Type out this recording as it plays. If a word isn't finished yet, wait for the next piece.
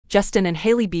Justin and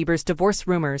Hailey Bieber's divorce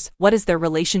rumors. What is their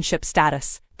relationship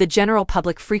status? The general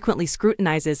public frequently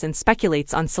scrutinizes and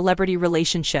speculates on celebrity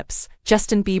relationships.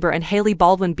 Justin Bieber and Hailey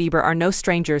Bieber are no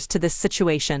strangers to this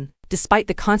situation. Despite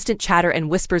the constant chatter and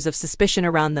whispers of suspicion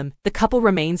around them, the couple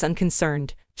remains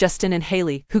unconcerned. Justin and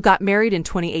Hailey, who got married in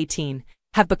 2018,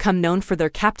 have become known for their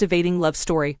captivating love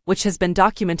story, which has been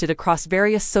documented across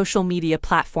various social media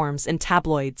platforms and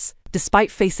tabloids.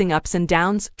 Despite facing ups and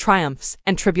downs, triumphs,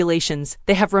 and tribulations,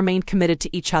 they have remained committed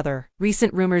to each other.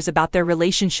 Recent rumors about their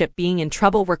relationship being in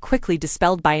trouble were quickly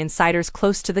dispelled by insiders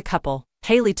close to the couple.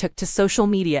 Hailey took to social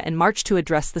media in March to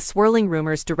address the swirling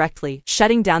rumors directly,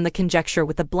 shutting down the conjecture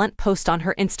with a blunt post on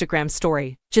her Instagram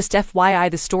story. Just FYI,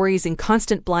 the stories and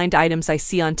constant blind items I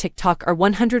see on TikTok are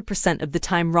 100% of the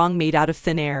time wrong, made out of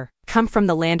thin air. Come from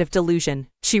the land of delusion,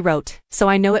 she wrote. So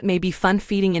I know it may be fun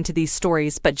feeding into these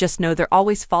stories, but just know they're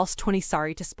always false. 20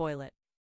 Sorry to spoil it.